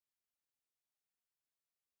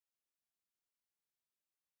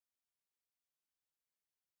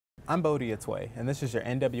I'm Bodie Atway, and this is your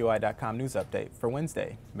NWI.com news update for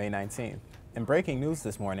Wednesday, May 19th. In breaking news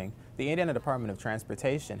this morning, the Indiana Department of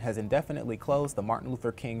Transportation has indefinitely closed the Martin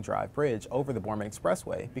Luther King Drive Bridge over the Borman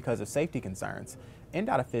Expressway because of safety concerns.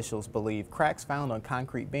 INDOT officials believe cracks found on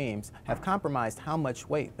concrete beams have compromised how much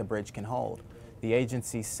weight the bridge can hold. The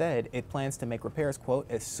agency said it plans to make repairs, quote,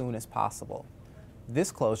 as soon as possible.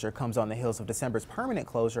 This closure comes on the heels of December's permanent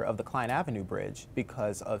closure of the Klein Avenue Bridge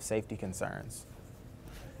because of safety concerns.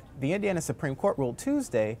 The Indiana Supreme Court ruled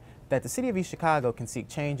Tuesday that the City of East Chicago can seek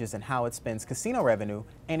changes in how it spends casino revenue,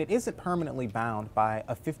 and it isn't permanently bound by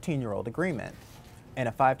a 15-year-old agreement. In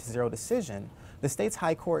a 5-0 decision, the state's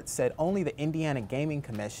high court said only the Indiana Gaming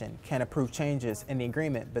Commission can approve changes in the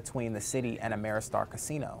agreement between the city and Ameristar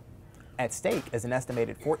Casino. At stake is an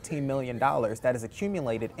estimated $14 million that is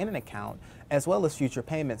accumulated in an account, as well as future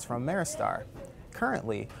payments from Ameristar.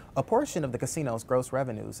 Currently, a portion of the casino's gross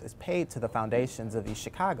revenues is paid to the Foundations of East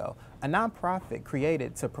Chicago, a nonprofit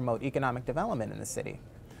created to promote economic development in the city.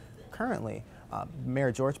 Currently,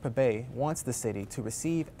 Mayor George Pabay wants the city to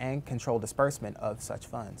receive and control disbursement of such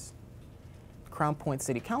funds. Crown Point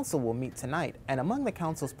City Council will meet tonight, and among the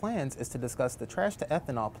council's plans is to discuss the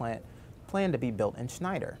trash-to-ethanol plant planned to be built in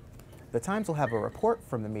Schneider. The Times will have a report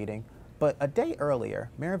from the meeting, but a day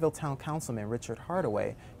earlier, Maryville Town Councilman Richard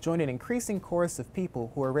Hardaway joined an increasing chorus of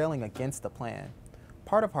people who are railing against the plan.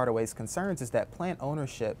 Part of Hardaway's concerns is that plant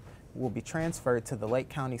ownership will be transferred to the Lake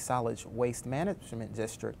County Solid Waste Management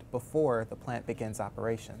District before the plant begins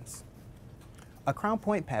operations. A Crown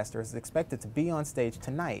Point pastor is expected to be on stage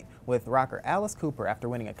tonight with rocker Alice Cooper after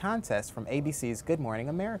winning a contest from ABC's Good Morning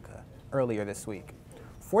America earlier this week.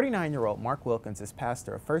 49-year-old Mark Wilkins is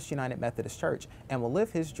pastor of First United Methodist Church and will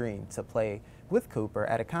live his dream to play with Cooper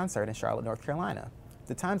at a concert in Charlotte, North Carolina.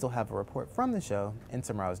 The Times will have a report from the show in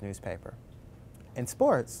tomorrow's newspaper. In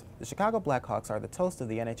sports, the Chicago Blackhawks are the toast of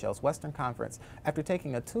the NHL's Western Conference after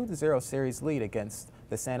taking a 2-0 series lead against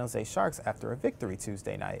the San Jose Sharks after a victory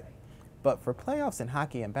Tuesday night. But for playoffs in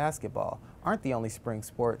hockey and basketball aren't the only spring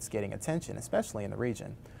sports getting attention, especially in the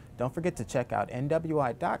region. Don't forget to check out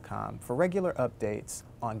NWI.com for regular updates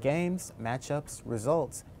on games, matchups,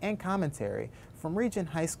 results, and commentary from region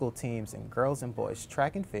high school teams in girls and boys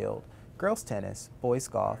track and field, girls tennis, boys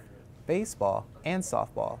golf, baseball, and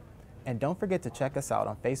softball. And don't forget to check us out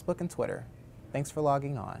on Facebook and Twitter. Thanks for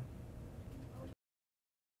logging on.